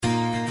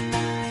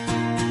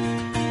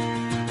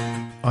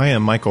I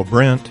am Michael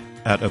Brent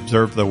at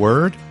Observe the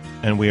Word,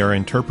 and we are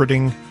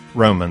interpreting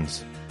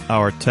Romans.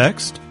 Our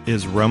text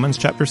is Romans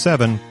chapter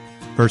 7,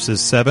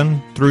 verses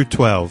 7 through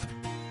 12.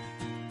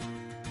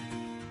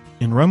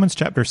 In Romans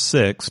chapter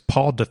 6,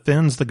 Paul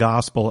defends the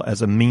gospel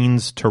as a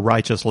means to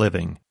righteous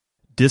living,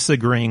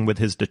 disagreeing with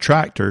his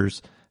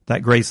detractors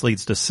that grace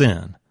leads to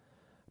sin.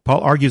 Paul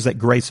argues that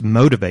grace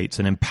motivates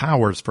and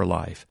empowers for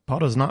life. Paul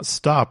does not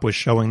stop with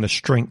showing the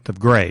strength of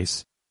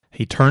grace.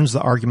 He turns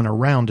the argument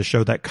around to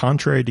show that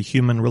contrary to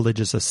human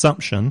religious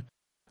assumption,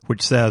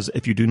 which says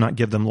if you do not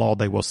give them law,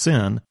 they will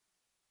sin,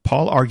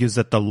 Paul argues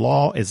that the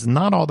law is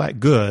not all that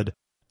good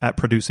at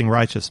producing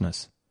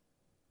righteousness.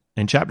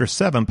 In chapter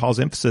 7, Paul's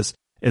emphasis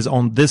is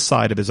on this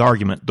side of his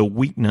argument, the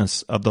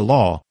weakness of the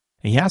law.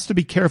 He has to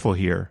be careful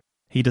here.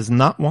 He does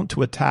not want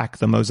to attack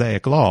the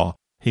Mosaic law.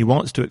 He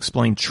wants to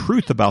explain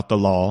truth about the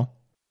law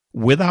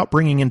without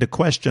bringing into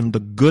question the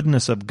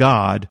goodness of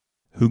God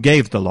who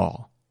gave the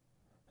law.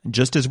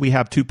 Just as we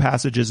have two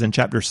passages in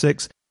chapter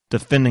 6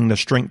 defending the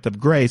strength of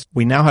grace,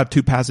 we now have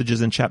two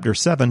passages in chapter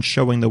 7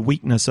 showing the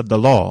weakness of the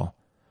law.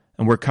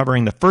 And we're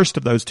covering the first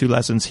of those two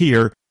lessons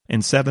here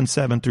in 7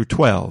 through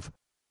 12.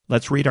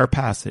 Let's read our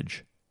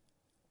passage.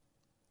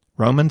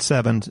 Romans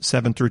 7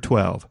 through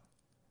 12.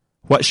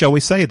 What shall we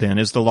say then?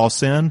 Is the law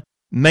sin?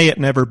 May it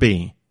never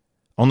be.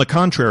 On the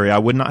contrary, I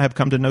would not have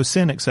come to know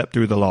sin except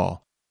through the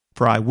law.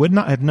 For I would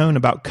not have known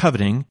about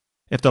coveting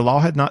if the law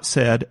had not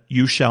said,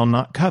 you shall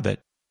not covet.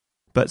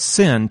 But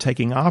sin,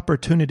 taking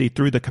opportunity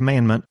through the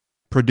commandment,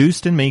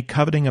 produced in me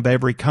coveting of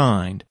every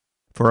kind.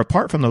 For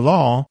apart from the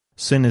law,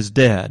 sin is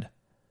dead.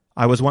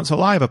 I was once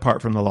alive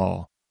apart from the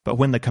law, but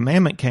when the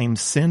commandment came,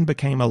 sin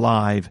became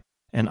alive,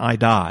 and I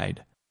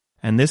died.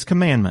 And this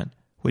commandment,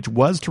 which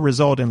was to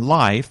result in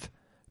life,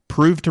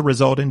 proved to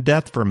result in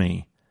death for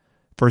me.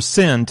 For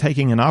sin,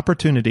 taking an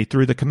opportunity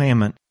through the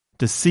commandment,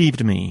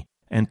 deceived me,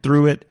 and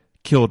through it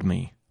killed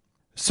me.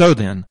 So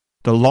then,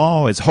 the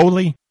law is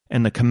holy,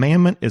 and the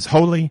commandment is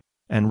holy,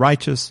 and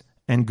righteous,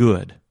 and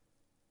good.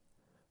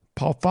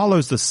 Paul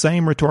follows the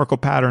same rhetorical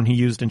pattern he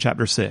used in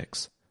chapter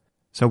 6.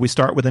 So we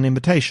start with an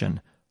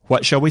invitation.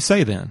 What shall we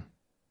say then?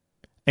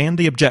 And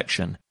the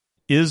objection,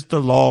 is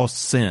the law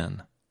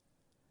sin?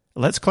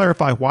 Let's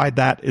clarify why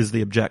that is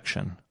the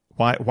objection.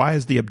 Why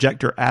is the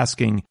objector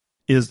asking,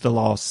 is the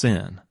law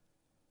sin?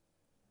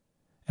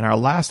 In our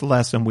last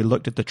lesson, we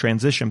looked at the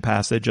transition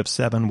passage of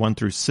 7:1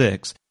 through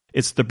 6.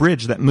 It's the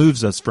bridge that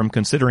moves us from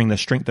considering the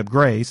strength of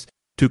grace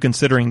to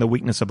considering the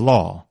weakness of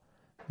law.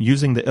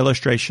 Using the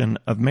illustration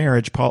of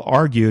marriage, Paul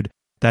argued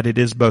that it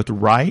is both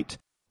right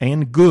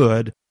and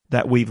good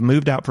that we've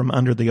moved out from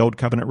under the old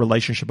covenant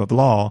relationship of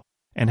law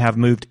and have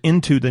moved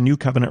into the new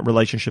covenant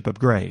relationship of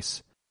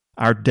grace.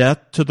 Our death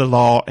to the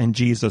law in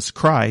Jesus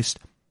Christ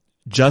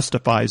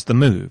justifies the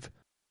move.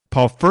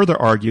 Paul further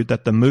argued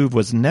that the move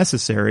was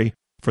necessary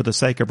for the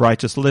sake of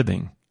righteous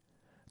living.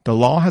 The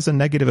law has a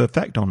negative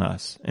effect on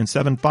us. In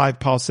 7:5,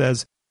 Paul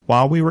says,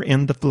 while we were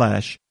in the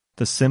flesh,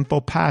 the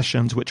sinful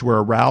passions which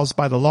were aroused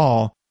by the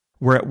law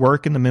were at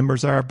work in the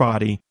members of our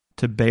body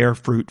to bear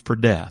fruit for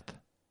death.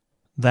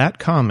 That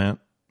comment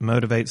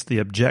motivates the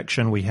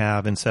objection we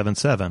have in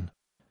 7:7.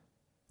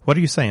 What are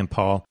you saying,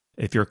 Paul?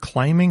 If you're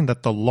claiming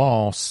that the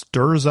law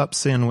stirs up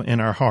sin in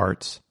our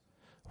hearts,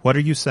 what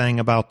are you saying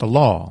about the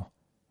law?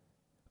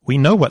 We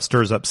know what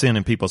stirs up sin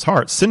in people's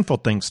hearts. Sinful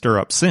things stir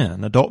up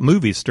sin. Adult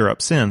movies stir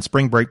up sin.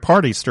 Spring break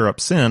parties stir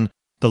up sin.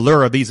 The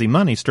lure of easy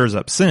money stirs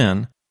up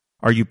sin.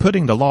 Are you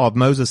putting the law of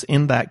Moses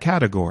in that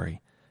category?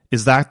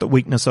 Is that the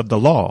weakness of the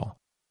law?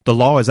 The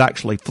law is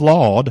actually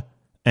flawed,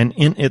 and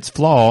in its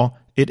flaw,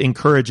 it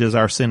encourages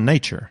our sin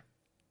nature.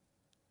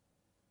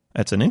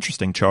 That's an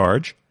interesting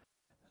charge.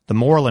 The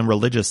moral and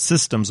religious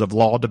systems of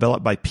law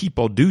developed by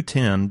people do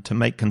tend to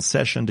make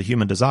concession to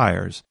human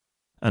desires.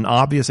 An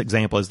obvious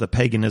example is the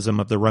paganism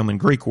of the Roman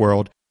Greek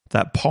world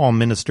that Paul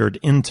ministered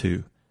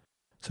into.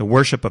 So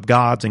worship of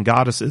gods and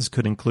goddesses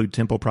could include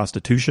temple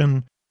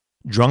prostitution,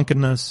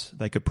 drunkenness.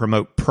 They could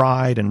promote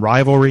pride and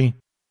rivalry.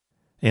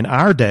 In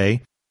our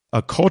day,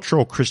 a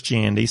cultural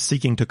Christianity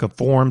seeking to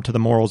conform to the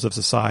morals of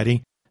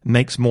society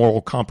makes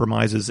moral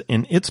compromises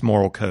in its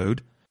moral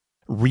code,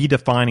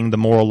 redefining the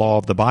moral law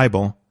of the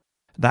Bible.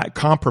 That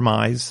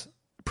compromise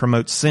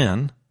promotes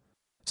sin.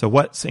 So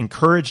what's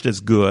encouraged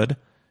as good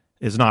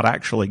is not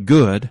actually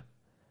good.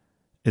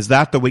 Is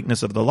that the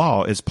weakness of the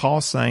law? Is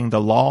Paul saying the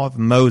law of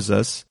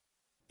Moses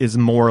is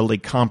morally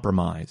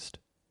compromised?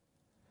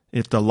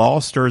 If the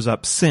law stirs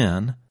up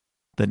sin,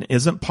 then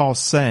isn't Paul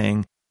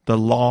saying the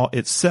law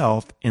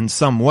itself in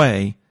some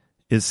way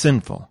is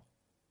sinful?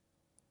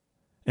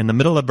 In the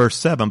middle of verse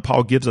 7,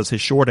 Paul gives us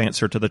his short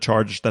answer to the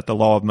charge that the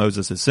law of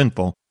Moses is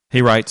sinful.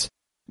 He writes,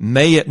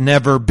 may it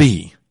never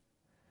be.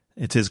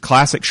 It's his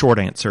classic short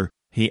answer.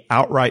 He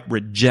outright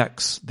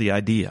rejects the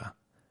idea.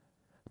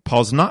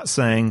 Paul's not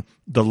saying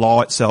the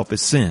law itself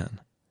is sin.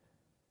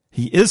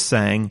 He is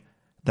saying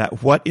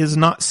that what is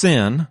not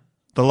sin,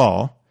 the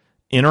law,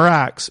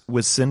 interacts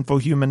with sinful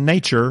human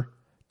nature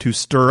to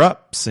stir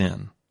up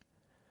sin.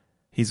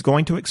 He's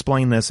going to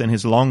explain this in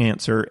his long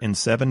answer in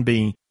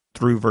 7b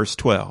through verse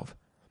 12.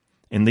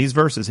 In these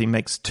verses, he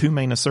makes two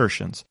main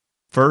assertions.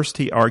 First,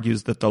 he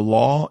argues that the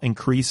law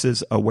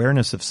increases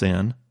awareness of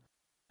sin,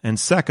 and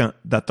second,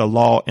 that the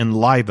law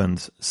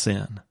enlivens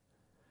sin.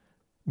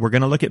 We're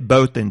going to look at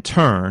both in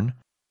turn,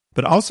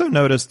 but also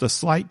notice the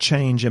slight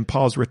change in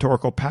Paul's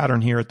rhetorical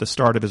pattern here at the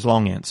start of his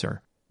long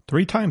answer.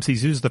 3 times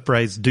he's used the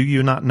phrase, "Do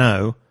you not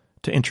know?"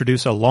 to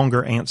introduce a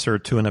longer answer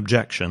to an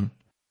objection.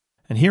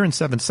 And here in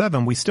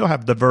 7:7, we still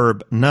have the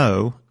verb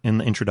know in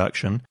the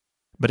introduction,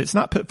 but it's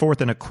not put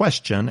forth in a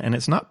question, and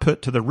it's not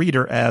put to the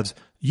reader as,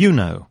 "You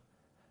know."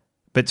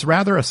 But it's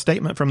rather a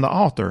statement from the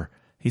author.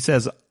 He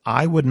says,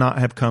 "I would not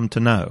have come to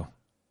know."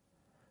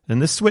 Then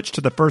this switch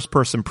to the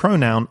first-person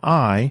pronoun,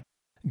 I,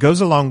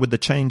 goes along with the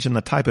change in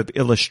the type of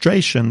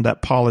illustration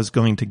that Paul is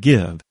going to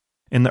give.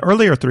 In the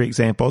earlier 3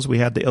 examples, we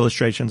had the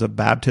illustrations of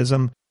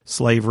baptism,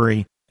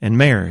 slavery, and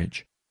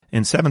marriage.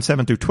 In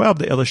 7:7 through 12,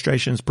 the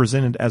illustration is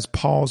presented as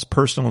Paul's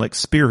personal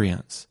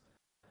experience.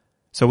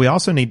 So we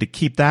also need to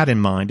keep that in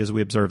mind as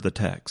we observe the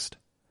text.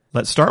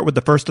 Let's start with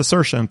the first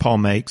assertion Paul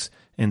makes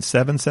in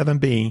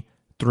 7:7b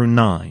through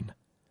 9.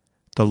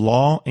 The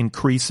law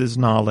increases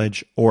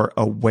knowledge or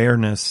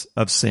awareness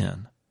of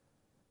sin.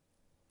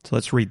 So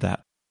let's read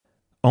that.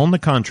 On the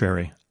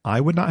contrary,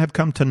 I would not have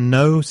come to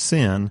know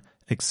sin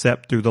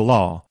except through the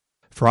law.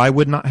 For I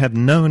would not have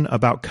known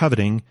about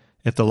coveting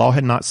if the law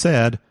had not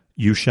said,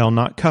 "You shall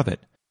not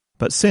covet."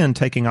 But sin,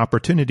 taking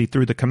opportunity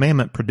through the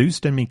commandment,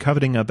 produced in me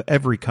coveting of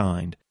every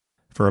kind.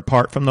 For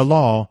apart from the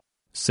law,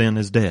 sin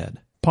is dead.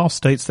 Paul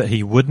states that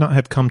he would not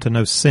have come to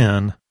know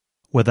sin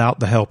without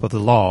the help of the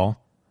law.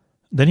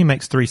 Then he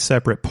makes 3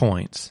 separate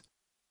points.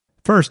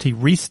 First, he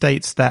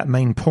restates that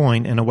main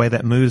point in a way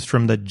that moves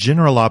from the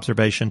general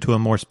observation to a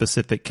more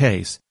specific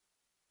case.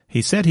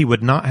 He said he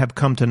would not have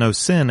come to know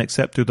sin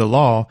except through the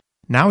law.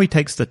 Now he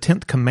takes the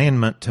 10th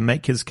commandment to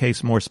make his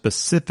case more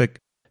specific,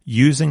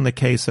 using the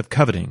case of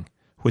coveting,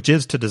 which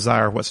is to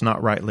desire what's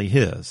not rightly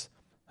his.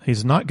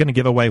 He's not going to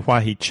give away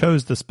why he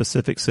chose the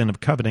specific sin of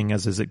coveting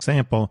as his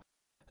example,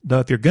 though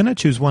if you're going to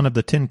choose one of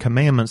the 10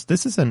 commandments,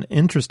 this is an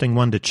interesting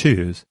one to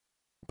choose,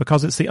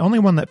 because it's the only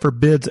one that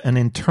forbids an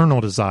internal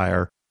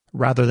desire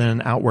rather than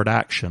an outward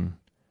action.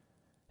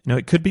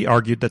 It could be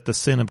argued that the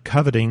sin of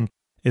coveting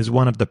is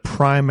one of the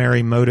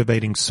primary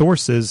motivating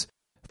sources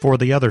for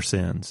the other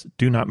sins.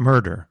 Do not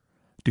murder,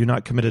 do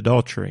not commit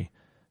adultery,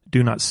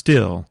 do not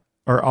steal,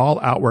 are all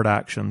outward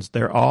actions.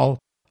 They're all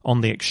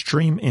on the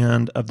extreme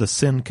end of the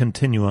sin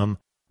continuum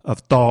of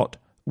thought,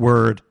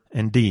 word,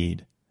 and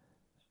deed.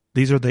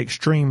 These are the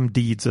extreme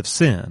deeds of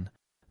sin.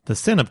 The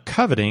sin of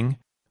coveting,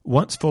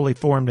 once fully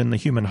formed in the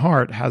human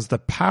heart, has the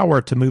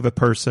power to move a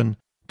person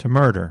to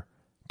murder,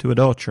 to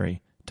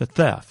adultery, to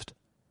theft.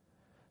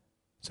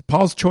 So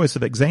Paul's choice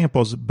of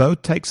examples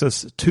both takes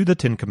us to the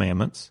 10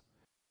 Commandments,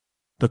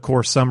 the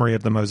core summary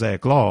of the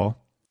Mosaic Law,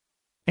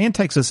 and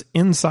takes us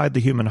inside the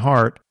human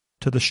heart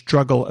to the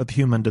struggle of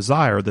human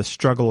desire, the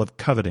struggle of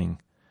coveting.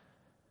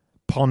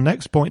 Paul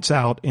next points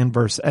out in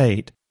verse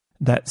 8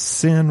 that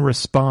sin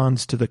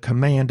responds to the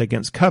command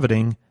against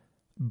coveting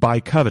by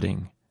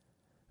coveting.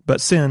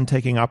 But sin,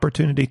 taking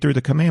opportunity through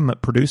the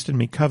commandment, produced in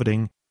me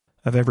coveting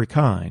of every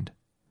kind.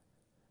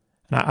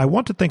 Now, I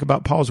want to think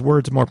about Paul's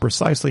words more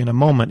precisely in a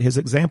moment. His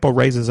example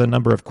raises a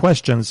number of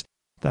questions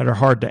that are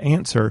hard to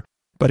answer,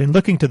 but in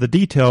looking to the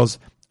details,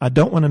 I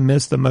don't want to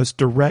miss the most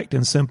direct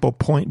and simple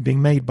point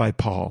being made by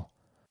Paul.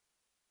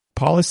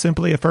 Paul is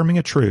simply affirming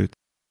a truth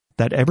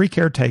that every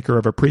caretaker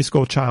of a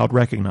preschool child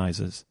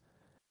recognizes.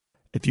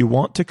 If you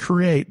want to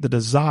create the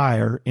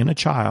desire in a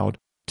child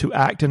to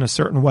act in a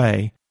certain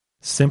way,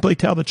 simply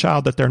tell the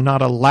child that they're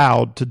not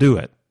allowed to do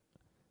it.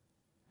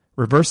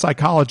 Reverse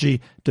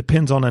psychology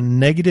depends on a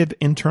negative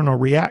internal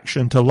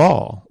reaction to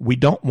law. We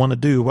don't want to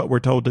do what we're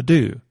told to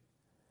do.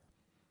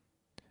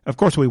 Of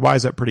course, we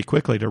wise up pretty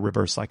quickly to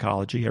reverse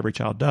psychology. Every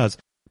child does.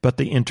 But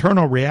the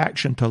internal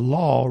reaction to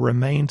law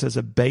remains as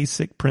a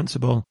basic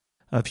principle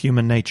of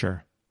human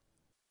nature.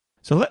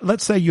 So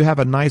let's say you have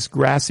a nice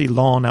grassy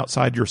lawn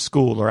outside your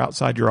school or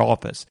outside your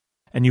office,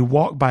 and you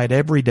walk by it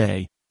every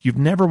day. You've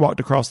never walked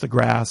across the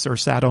grass or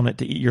sat on it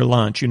to eat your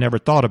lunch. You never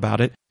thought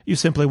about it. You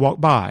simply walk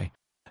by.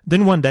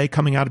 Then one day,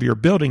 coming out of your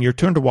building, you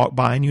turn to walk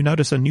by and you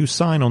notice a new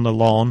sign on the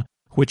lawn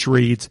which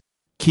reads,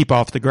 "Keep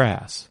off the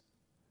grass."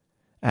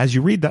 As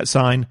you read that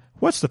sign,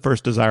 what's the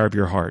first desire of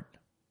your heart?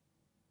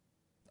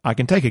 I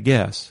can take a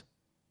guess.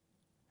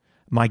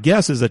 My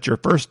guess is that your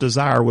first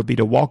desire would be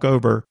to walk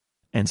over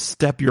and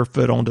step your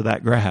foot onto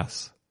that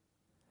grass.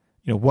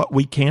 What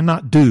we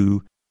cannot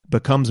do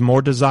becomes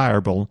more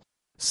desirable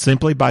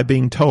simply by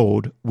being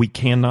told we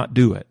cannot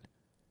do it.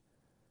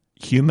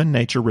 Human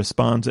nature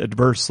responds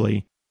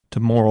adversely to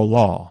moral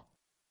law.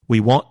 We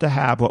want to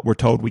have what we're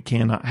told we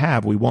cannot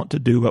have. We want to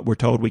do what we're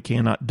told we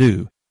cannot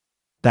do.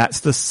 That's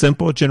the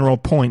simple general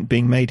point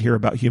being made here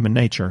about human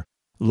nature.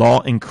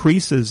 Law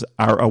increases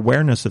our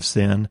awareness of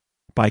sin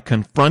by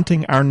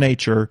confronting our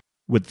nature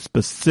with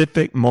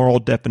specific moral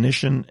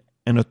definition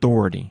and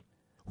authority,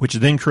 which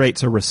then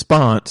creates a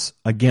response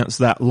against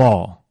that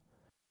law.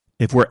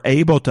 If we're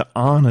able to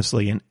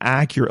honestly and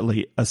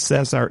accurately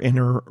assess our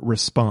inner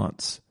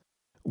response,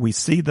 we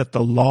see that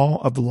the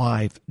law of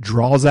life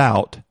draws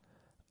out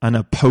an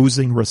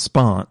opposing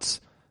response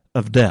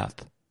of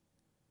death.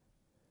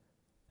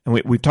 And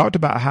we've talked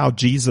about how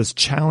Jesus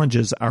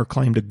challenges our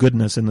claim to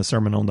goodness in the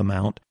Sermon on the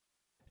Mount.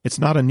 It's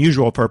not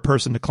unusual for a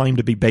person to claim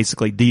to be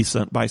basically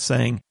decent by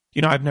saying,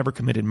 I've never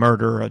committed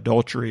murder,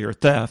 adultery, or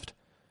theft.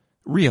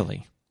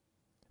 Really?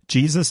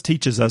 Jesus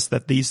teaches us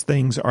that these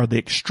things are the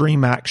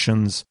extreme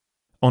actions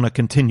on a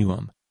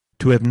continuum.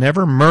 To have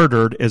never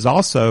murdered is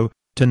also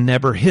to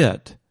never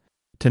hit,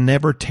 to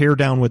never tear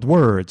down with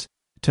words,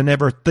 to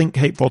never think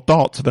hateful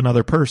thoughts of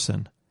another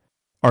person.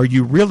 Are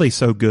you really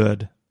so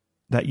good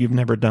that you've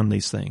never done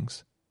these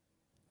things?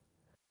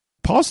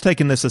 Paul's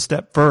taking this a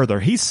step further.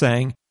 He's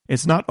saying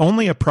it's not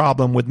only a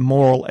problem with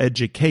moral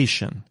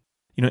education.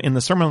 In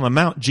the Sermon on the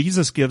Mount,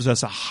 Jesus gives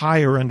us a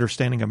higher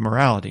understanding of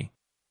morality.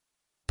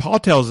 Paul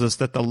tells us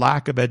that the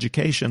lack of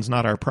education is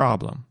not our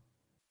problem.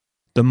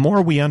 The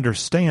more we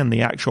understand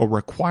the actual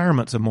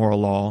requirements of moral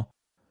law,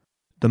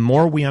 the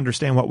more we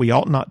understand what we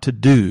ought not to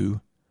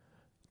do,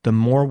 the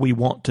more we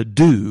want to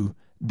do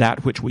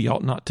that which we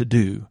ought not to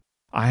do.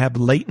 I have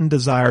latent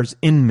desires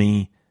in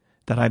me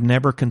that I've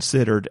never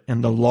considered,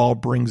 and the law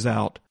brings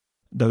out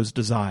those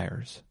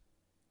desires.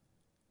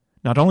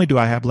 Not only do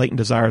I have latent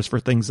desires for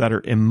things that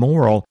are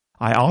immoral,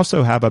 I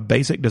also have a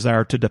basic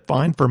desire to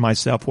define for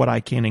myself what I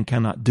can and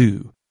cannot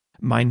do.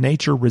 My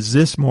nature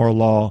resists moral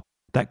law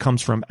that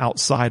comes from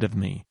outside of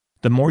me.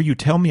 The more you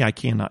tell me I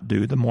cannot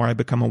do, the more I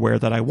become aware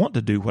that I want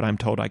to do what I'm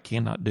told I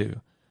cannot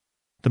do.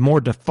 The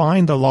more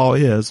defined the law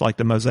is, like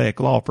the Mosaic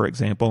Law, for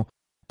example,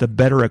 the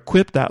better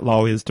equipped that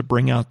law is to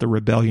bring out the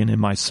rebellion in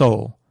my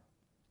soul.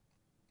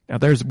 Now,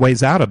 there's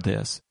ways out of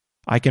this.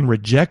 I can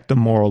reject the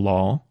moral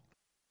law.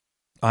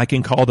 I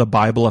can call the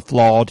Bible a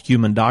flawed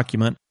human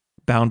document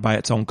bound by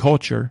its own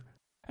culture,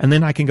 and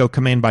then I can go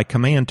command by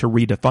command to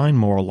redefine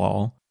moral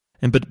law.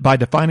 But by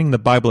defining the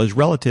Bible as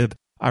relative,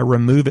 I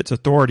remove its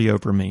authority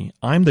over me.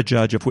 I'm the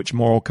judge of which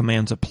moral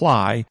commands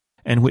apply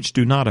and which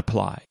do not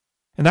apply.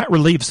 And that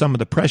relieves some of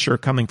the pressure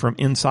coming from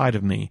inside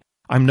of me.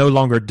 I'm no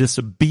longer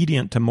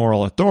disobedient to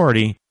moral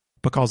authority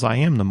because I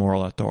am the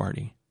moral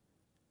authority.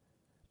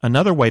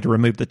 Another way to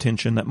remove the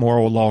tension that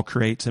moral law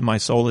creates in my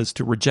soul is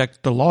to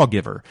reject the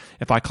lawgiver.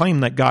 If I claim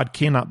that God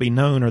cannot be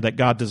known, or that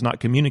God does not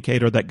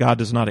communicate, or that God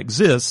does not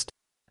exist,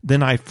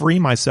 then I free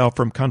myself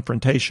from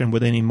confrontation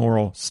with any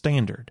moral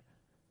standard.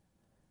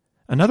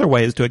 Another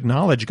way is to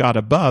acknowledge God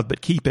above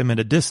but keep him at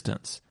a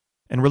distance.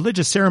 And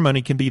religious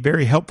ceremony can be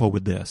very helpful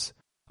with this.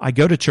 I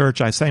go to church,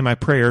 I say my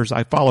prayers,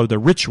 I follow the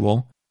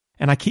ritual,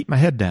 and I keep my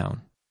head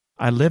down.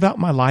 I live out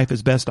my life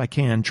as best I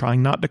can,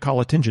 trying not to call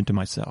attention to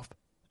myself.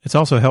 It's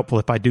also helpful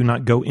if I do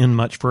not go in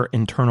much for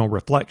internal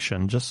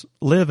reflection. Just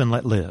live and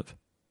let live.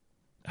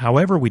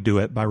 However we do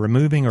it, by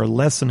removing or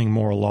lessening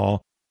moral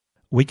law,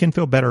 we can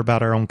feel better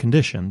about our own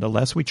condition. The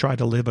less we try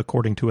to live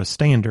according to a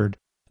standard,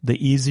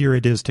 the easier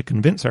it is to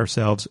convince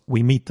ourselves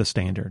we meet the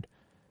standard.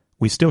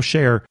 We still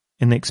share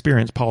in the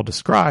experience Paul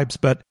describes,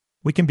 but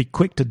we can be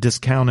quick to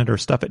discount it or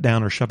stuff it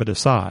down or shove it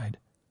aside.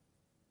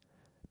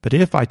 But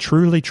if I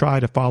truly try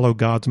to follow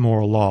God's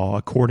moral law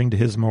according to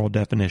his moral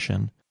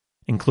definition,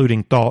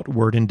 including thought,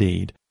 word, and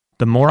deed,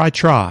 the more I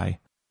try,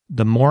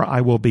 the more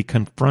I will be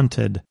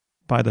confronted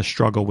by the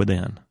struggle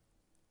within.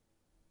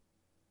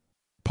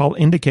 Paul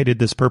indicated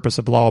this purpose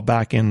of law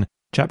back in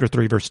chapter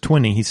 3, verse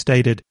 20. He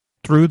stated,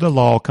 "Through the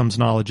law comes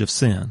knowledge of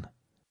sin."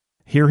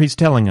 Here he's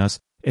telling us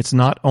it's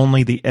not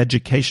only the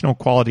educational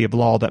quality of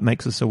law that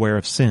makes us aware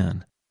of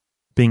sin.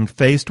 Being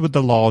faced with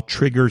the law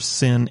triggers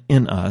sin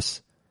in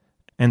us,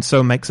 and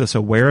so makes us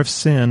aware of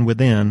sin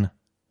within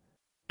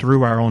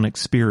through our own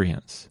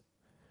experience.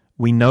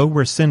 We know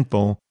we're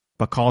sinful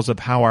because of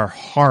how our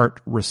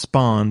heart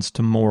responds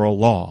to moral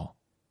law.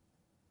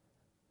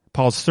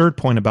 Paul's third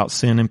point about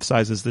sin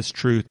emphasizes this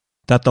truth,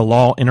 that the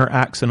law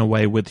interacts in a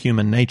way with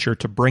human nature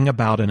to bring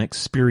about an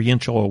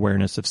experiential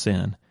awareness of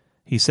sin.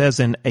 He says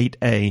in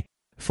 8a,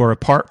 "For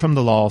apart from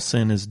the law,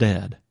 sin is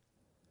dead."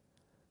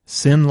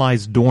 Sin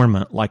lies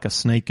dormant like a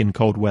snake in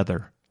cold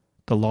weather.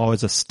 The law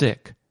is a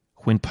stick.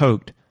 When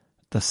poked,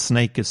 the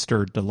snake is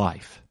stirred to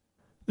life.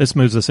 This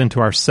moves us into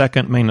our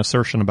second main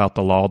assertion about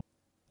the law.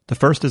 The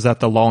first is that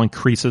the law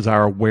increases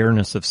our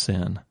awareness of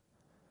sin.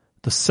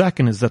 The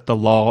second is that the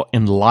law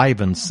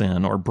enlivens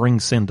sin or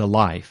brings sin to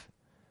life.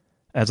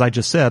 As I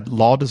just said,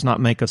 law does not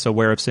make us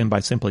aware of sin by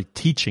simply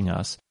teaching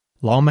us.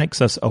 Law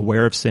makes us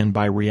aware of sin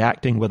by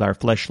reacting with our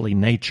fleshly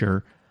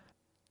nature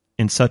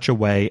in such a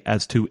way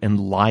as to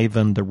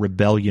enliven the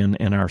rebellion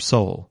in our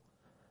soul.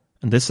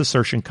 And this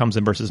assertion comes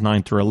in verses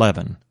 9 through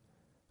 11.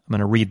 I'm going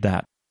to read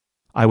that.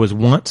 "I was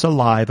once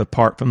alive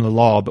apart from the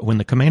law, but when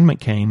the commandment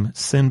came,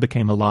 sin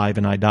became alive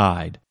and I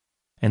died.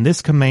 And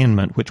this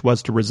commandment, which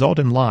was to result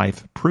in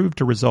life, proved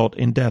to result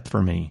in death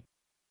for me.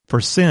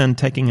 For sin,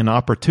 taking an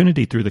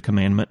opportunity through the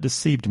commandment,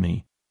 deceived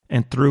me,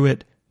 and through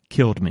it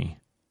killed me."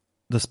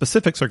 The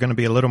specifics are going to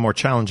be a little more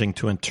challenging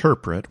to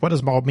interpret. What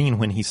does Paul mean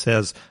when he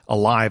says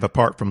alive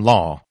apart from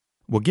law?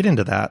 We'll get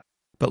into that.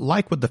 But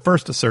like with the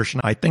first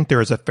assertion, I think there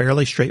is a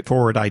fairly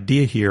straightforward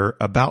idea here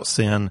about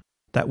sin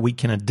that we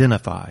can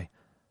identify.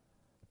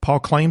 Paul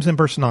claims in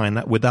verse 9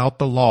 that without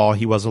the law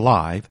he was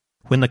alive.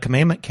 When the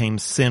commandment came,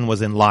 sin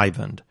was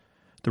enlivened.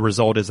 The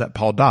result is that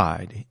Paul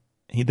died.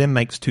 He then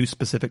makes two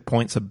specific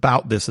points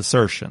about this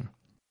assertion.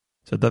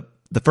 So the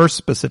first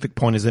specific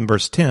point is in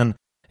verse 10,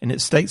 and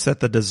it states that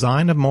the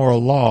design of moral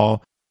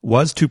law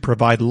was to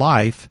provide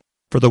life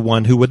for the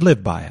one who would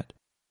live by it.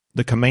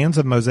 The commands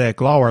of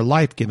Mosaic law are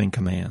life-giving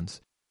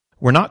commands.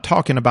 We're not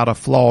talking about a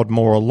flawed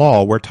moral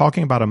law. We're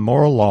talking about a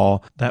moral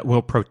law that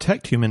will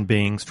protect human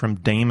beings from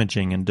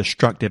damaging and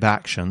destructive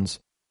actions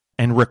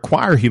and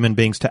require human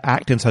beings to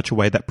act in such a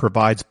way that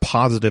provides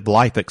positive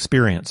life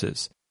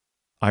experiences.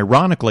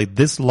 Ironically,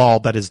 this law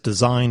that is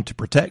designed to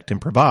protect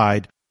and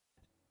provide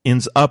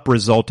ends up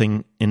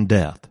resulting in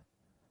death.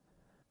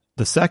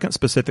 The second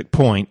specific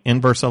point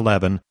in verse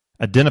 11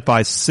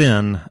 identifies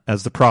sin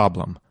as the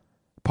problem.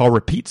 Paul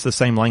repeats the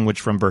same language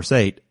from verse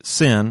 8.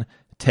 Sin,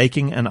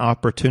 taking an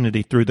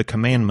opportunity through the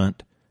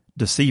commandment,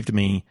 deceived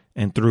me,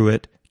 and through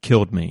it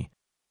killed me.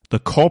 The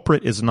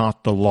culprit is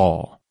not the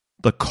law.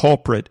 The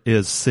culprit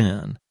is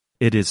sin.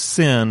 It is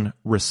sin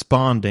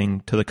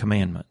responding to the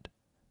commandment.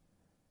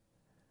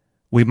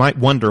 We might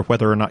wonder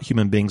whether or not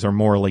human beings are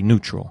morally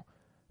neutral.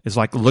 It's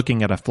like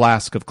looking at a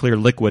flask of clear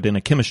liquid in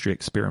a chemistry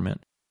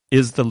experiment.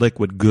 Is the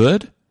liquid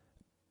good?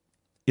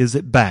 Is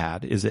it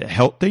bad? Is it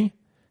healthy?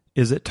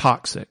 Is it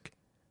toxic?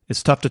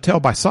 It's tough to tell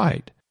by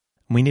sight.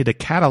 We need a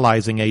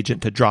catalyzing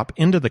agent to drop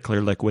into the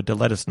clear liquid to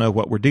let us know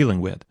what we're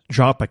dealing with.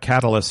 Drop a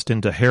catalyst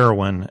into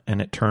heroin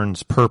and it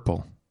turns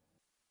purple.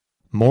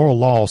 Moral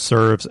law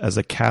serves as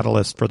a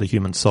catalyst for the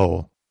human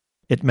soul.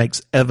 It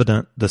makes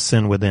evident the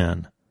sin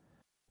within.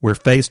 We're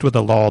faced with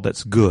a law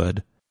that's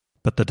good,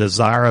 but the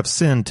desire of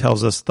sin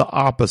tells us the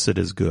opposite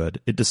is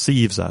good. It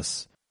deceives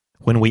us.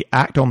 When we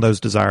act on those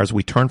desires,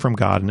 we turn from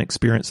God and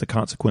experience the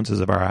consequences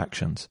of our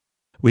actions.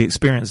 We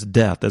experience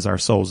death as our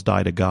souls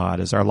die to God,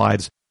 as our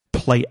lives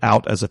play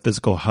out as a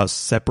physical husk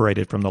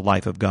separated from the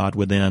life of God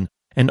within,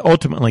 and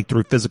ultimately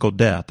through physical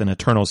death and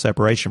eternal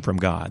separation from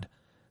God.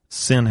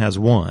 Sin has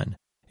won.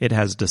 It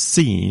has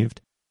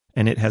deceived,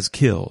 and it has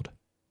killed.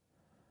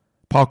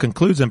 Paul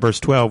concludes in verse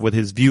 12 with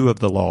his view of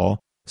the law.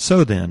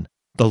 So then,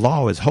 the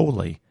law is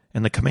holy,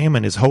 and the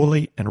commandment is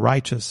holy and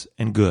righteous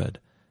and good.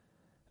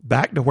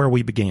 Back to where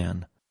we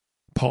began.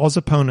 Paul's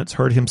opponents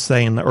heard him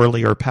say in the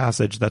earlier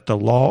passage that the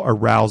law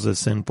arouses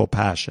sinful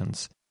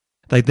passions.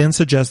 They then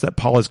suggest that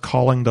Paul is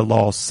calling the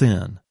law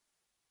sin.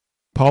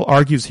 Paul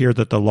argues here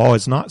that the law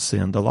is not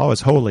sin. The law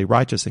is holy,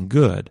 righteous, and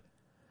good.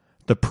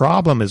 The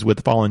problem is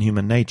with fallen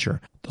human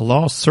nature. The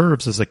law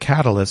serves as a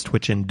catalyst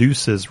which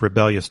induces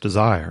rebellious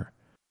desire.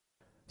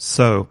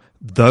 So,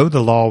 though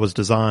the law was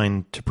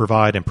designed to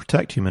provide and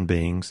protect human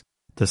beings,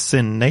 the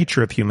sin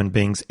nature of human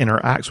beings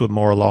interacts with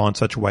moral law in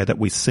such a way that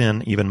we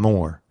sin even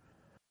more.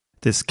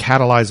 This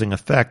catalyzing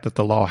effect that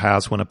the law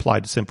has when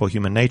applied to sinful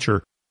human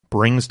nature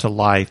brings to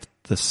life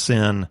the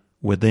sin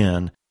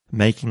within,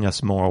 making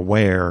us more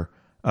aware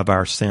of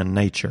our sin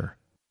nature.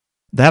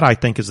 That, I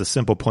think, is the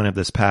simple point of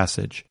this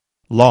passage.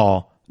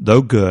 Law,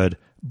 though good,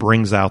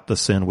 brings out the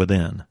sin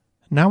within.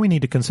 Now we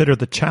need to consider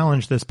the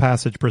challenge this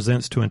passage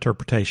presents to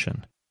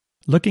interpretation.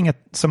 Looking at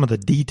some of the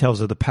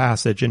details of the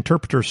passage,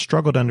 interpreters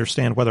struggle to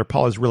understand whether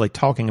Paul is really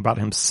talking about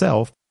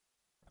himself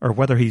or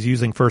whether he's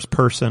using first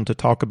person to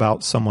talk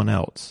about someone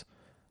else.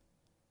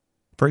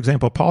 For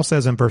example, Paul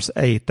says in verse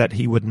 8 that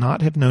he would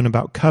not have known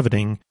about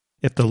coveting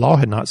if the law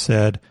had not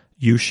said,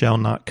 "You shall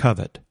not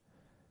covet."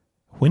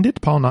 When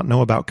did Paul not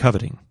know about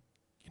coveting?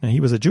 He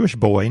was a Jewish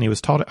boy and he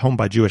was taught at home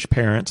by Jewish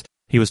parents.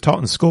 He was taught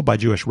in school by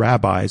Jewish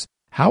rabbis.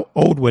 How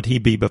old would he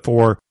be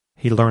before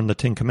he learned the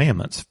Ten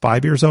Commandments?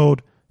 5 years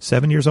old?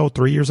 7 years old?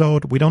 3 years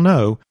old? We don't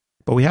know,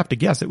 but we have to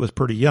guess it was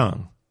pretty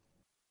young.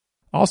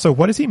 Also,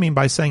 what does he mean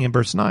by saying in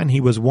verse 9, he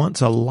was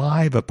once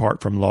alive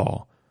apart from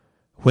law?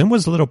 When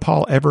was little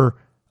Paul ever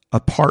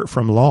apart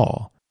from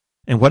law?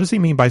 And what does he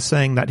mean by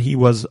saying that he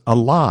was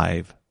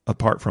alive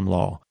apart from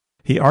law?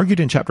 He argued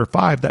in chapter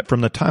 5 that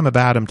from the time of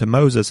Adam to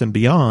Moses and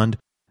beyond,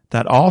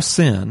 that all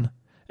sin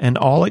and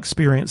all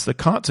experience the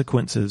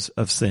consequences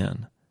of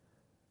sin.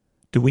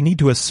 Do we need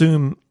to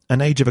assume an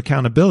age of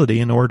accountability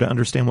in order to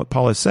understand what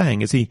Paul is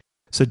saying? Is he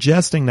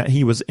suggesting that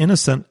he was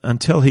innocent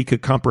until he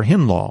could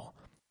comprehend law?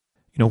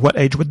 What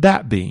age would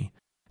that be?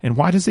 And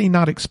why does he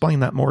not explain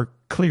that more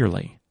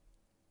clearly?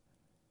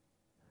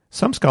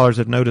 Some scholars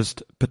have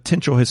noticed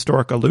potential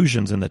historic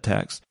allusions in the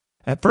text.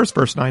 At first,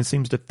 verse 9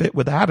 seems to fit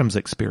with Adam's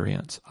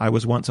experience. I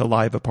was once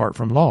alive apart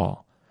from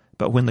law,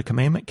 but when the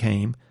commandment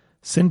came,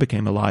 sin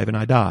became alive and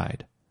I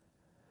died.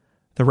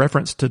 The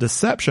reference to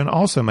deception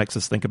also makes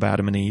us think of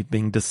Adam and Eve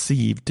being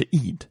deceived to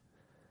eat.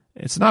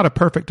 It's not a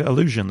perfect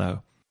allusion,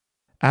 though.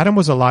 Adam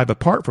was alive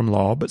apart from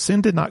law, but sin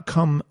did not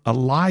come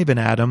alive in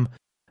Adam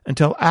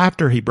until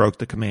after he broke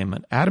the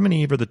commandment. Adam and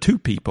Eve are the two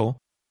people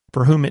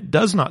for whom it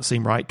does not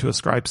seem right to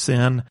ascribe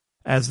sin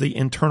as the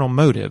internal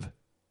motive.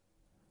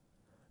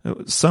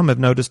 Some have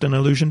noticed an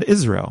allusion to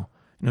Israel.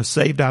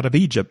 Saved out of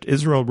Egypt,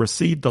 Israel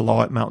received the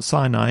law at Mount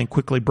Sinai and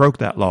quickly broke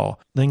that law.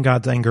 Then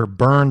God's anger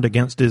burned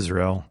against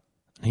Israel.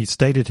 He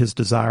stated his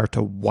desire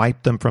to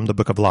wipe them from the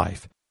book of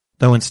life,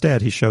 though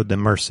instead he showed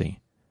them mercy.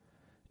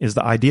 is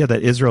the idea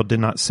that Israel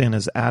did not sin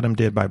as Adam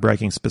did by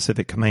breaking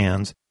specific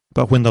commands,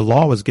 but when the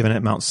law was given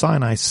at Mount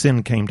Sinai,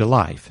 sin came to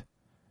life.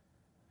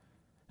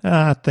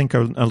 I think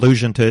an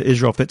allusion to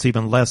Israel fits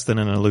even less than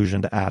an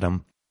allusion to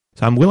Adam.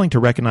 So I'm willing to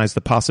recognize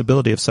the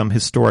possibility of some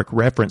historic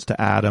reference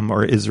to Adam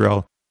or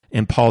Israel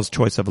in Paul's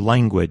choice of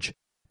language.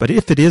 But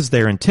if it is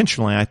there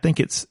intentionally, I think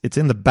it's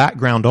in the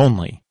background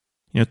only.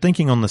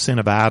 Thinking on the sin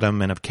of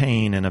Adam and of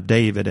Cain and of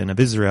David and of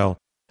Israel,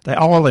 they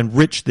all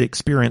enrich the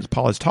experience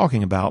Paul is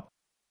talking about,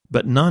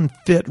 but none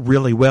fit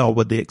really well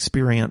with the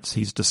experience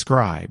he's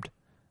described.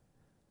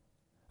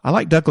 I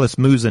like Douglas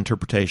Moo's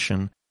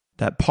interpretation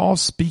that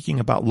Paul's speaking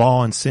about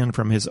law and sin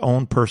from his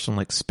own personal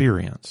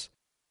experience.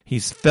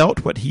 He's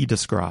felt what he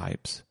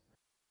describes,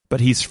 but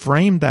he's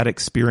framed that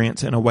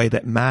experience in a way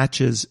that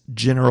matches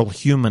general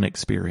human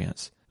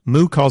experience.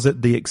 Moo calls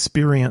it the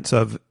experience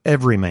of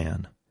every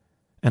man.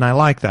 And I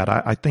like that.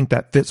 I think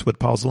that fits with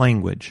Paul's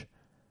language.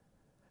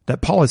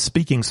 That Paul is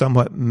speaking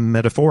somewhat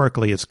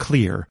metaphorically is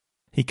clear.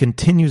 He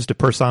continues to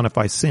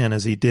personify sin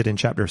as he did in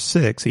chapter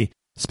 6. He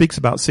speaks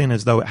about sin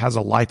as though it has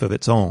a life of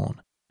its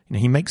own.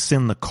 He makes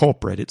sin the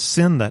culprit. It's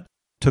sin that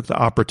took the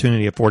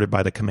opportunity afforded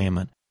by the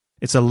commandment.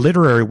 It's a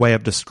literary way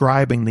of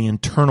describing the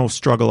internal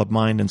struggle of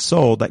mind and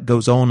soul that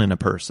goes on in a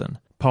person.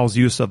 Paul's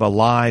use of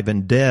alive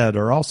and dead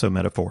are also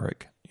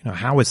metaphoric.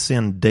 How is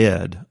sin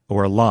dead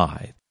or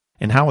alive?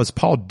 And how is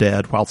Paul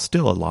dead while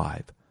still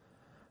alive?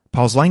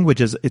 Paul's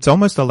language it's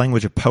almost a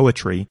language of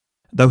poetry,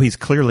 though he's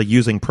clearly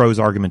using prose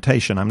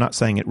argumentation. I'm not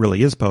saying it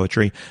really is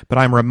poetry, but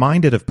I'm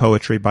reminded of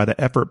poetry by the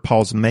effort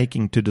Paul's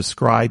making to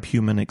describe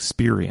human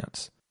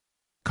experience.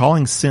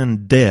 Calling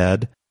sin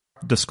dead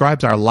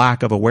describes our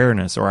lack of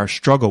awareness or our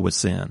struggle with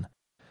sin.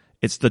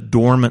 It's the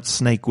dormant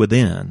snake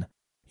within.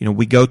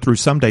 We go through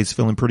some days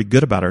feeling pretty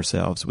good about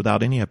ourselves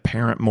without any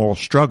apparent moral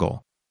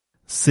struggle.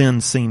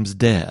 Sin seems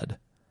dead.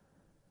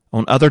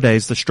 On other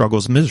days, the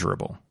struggle's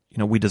miserable.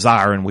 We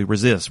desire and we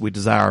resist. We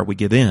desire, we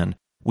give in.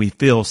 We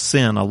feel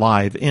sin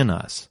alive in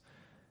us.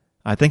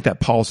 I think that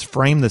Paul's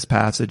framed this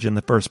passage in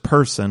the first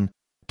person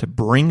to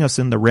bring us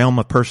in the realm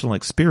of personal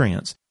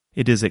experience.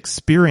 It is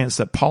experience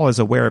that Paul is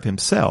aware of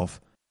himself,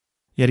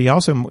 yet he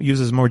also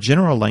uses more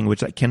general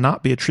language that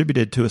cannot be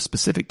attributed to a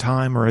specific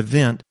time or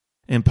event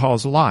in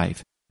Paul's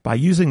life. By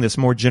using this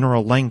more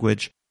general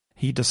language,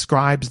 he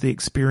describes the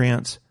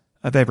experience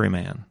of every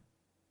man.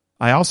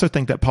 I also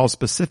think that Paul's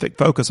specific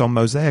focus on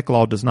Mosaic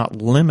law does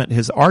not limit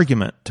his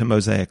argument to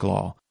Mosaic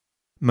law.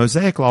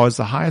 Mosaic law is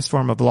the highest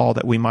form of law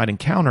that we might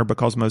encounter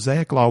because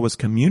Mosaic law was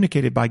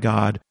communicated by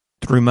God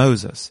through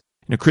Moses.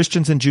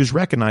 Christians and Jews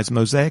recognize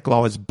Mosaic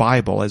law as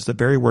Bible, as the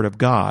very word of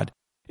God.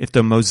 If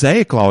the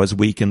Mosaic law is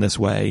weak in this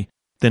way,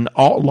 then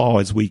all law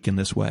is weak in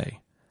this way.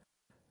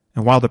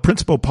 And while the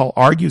principle Paul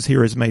argues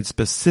here is made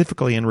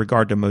specifically in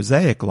regard to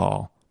Mosaic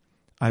law,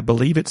 I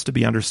believe it's to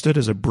be understood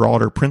as a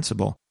broader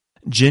principle.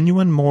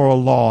 Genuine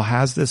moral law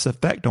has this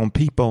effect on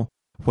people,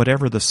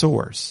 whatever the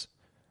source.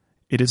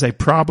 It is a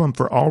problem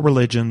for all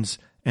religions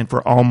and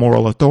for all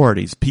moral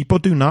authorities. People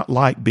do not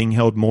like being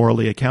held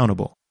morally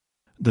accountable.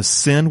 The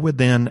sin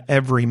within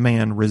every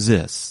man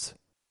resists.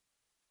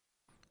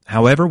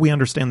 However we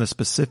understand the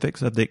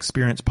specifics of the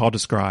experience Paul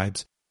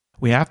describes,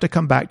 we have to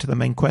come back to the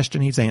main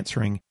question he's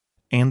answering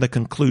and the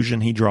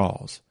conclusion he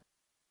draws.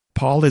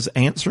 Paul is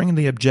answering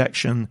the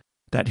objection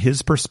that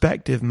his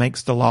perspective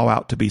makes the law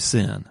out to be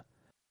sin.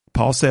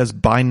 Paul says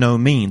by no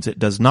means it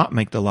does not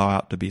make the law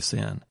out to be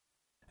sin.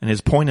 And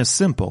his point is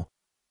simple.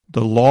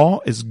 The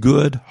law is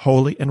good,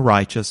 holy, and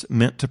righteous,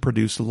 meant to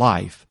produce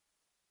life.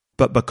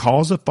 But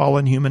because of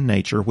fallen human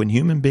nature, when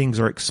human beings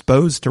are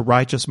exposed to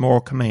righteous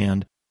moral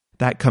command,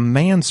 that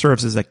command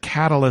serves as a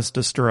catalyst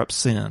to stir up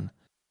sin.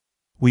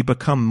 We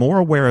become more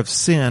aware of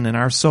sin in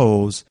our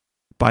souls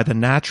by the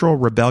natural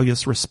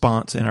rebellious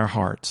response in our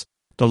hearts.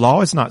 The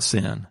law is not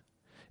sin.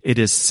 It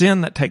is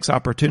sin that takes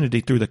opportunity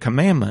through the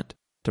commandment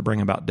to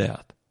bring about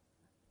death.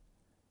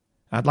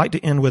 I'd like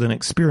to end with an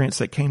experience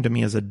that came to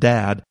me as a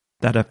dad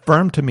that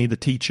affirmed to me the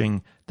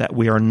teaching that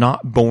we are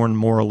not born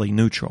morally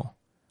neutral.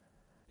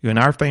 In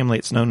our family,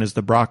 it's known as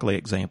the broccoli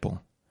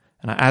example,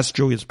 and I asked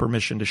Julia's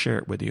permission to share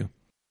it with you.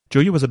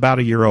 Julia was about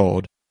a year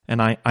old,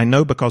 and I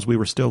know because we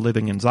were still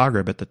living in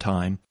Zagreb at the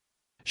time,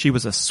 she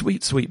was a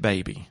sweet, sweet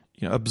baby.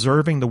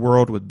 Observing the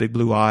world with big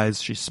blue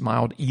eyes, she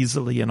smiled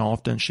easily and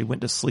often. She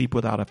went to sleep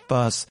without a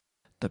fuss,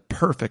 the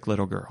perfect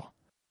little girl.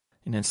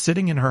 And then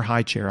sitting in her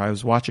high chair, I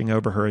was watching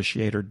over her as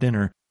she ate her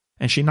dinner,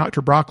 and she knocked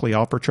her broccoli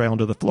off her tray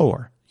onto the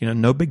floor.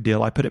 No big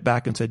deal. I put it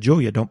back and said,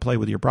 Julia, don't play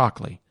with your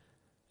broccoli.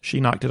 She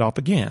knocked it off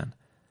again.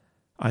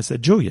 I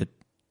said, Julia,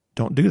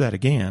 don't do that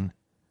again.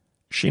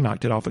 She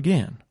knocked it off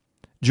again.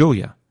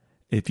 Julia,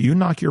 if you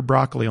knock your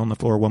broccoli on the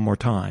floor one more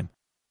time,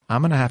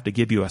 I'm going to have to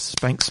give you a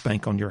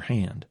spank on your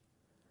hand.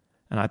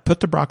 And I put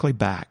the broccoli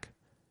back.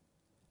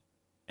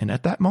 And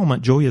at that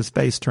moment, Julia's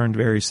face turned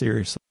very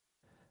seriously.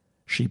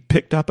 She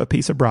picked up a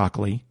piece of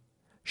broccoli.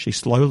 She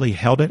slowly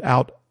held it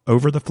out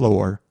over the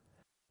floor.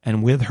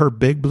 And with her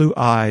big blue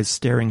eyes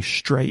staring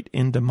straight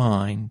into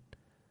mine,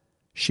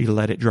 she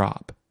let it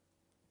drop.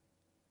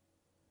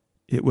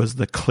 It was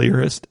the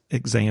clearest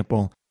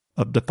example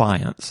of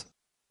defiance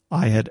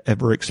I had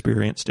ever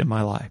experienced in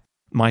my life.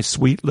 My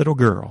sweet little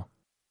girl.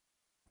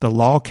 The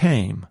law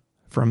came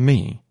from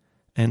me,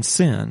 and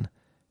sin,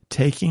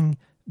 taking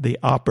the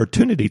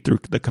opportunity through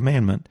the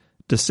commandment,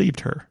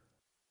 deceived her.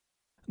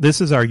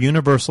 This is our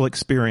universal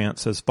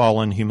experience as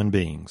fallen human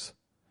beings.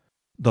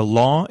 The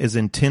law is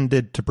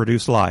intended to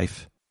produce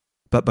life,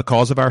 but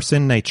because of our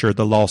sin nature,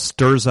 the law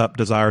stirs up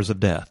desires of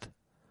death.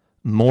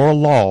 Moral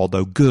law,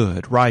 though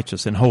good,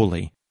 righteous, and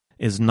holy,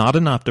 is not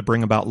enough to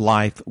bring about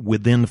life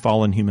within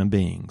fallen human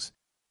beings.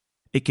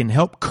 It can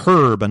help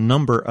curb a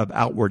number of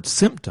outward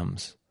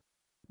symptoms,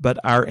 but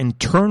our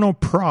internal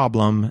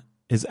problem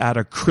is at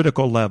a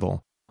critical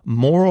level.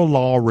 Moral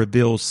law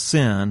reveals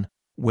sin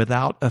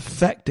without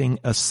affecting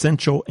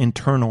essential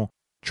internal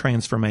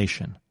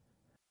transformation.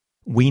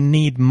 We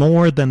need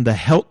more than the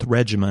health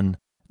regimen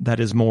that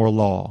is moral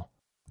law.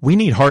 We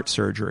need heart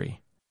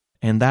surgery,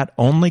 and that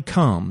only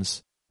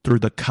comes through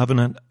the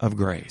covenant of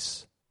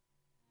grace.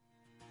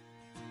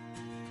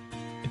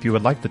 If you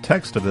would like the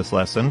text of this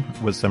lesson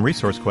with some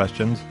resource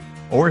questions,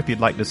 or if you'd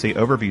like to see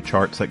overview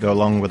charts that go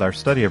along with our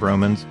study of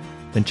Romans,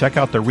 then check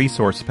out the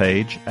resource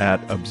page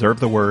at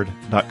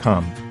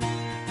observetheword.com.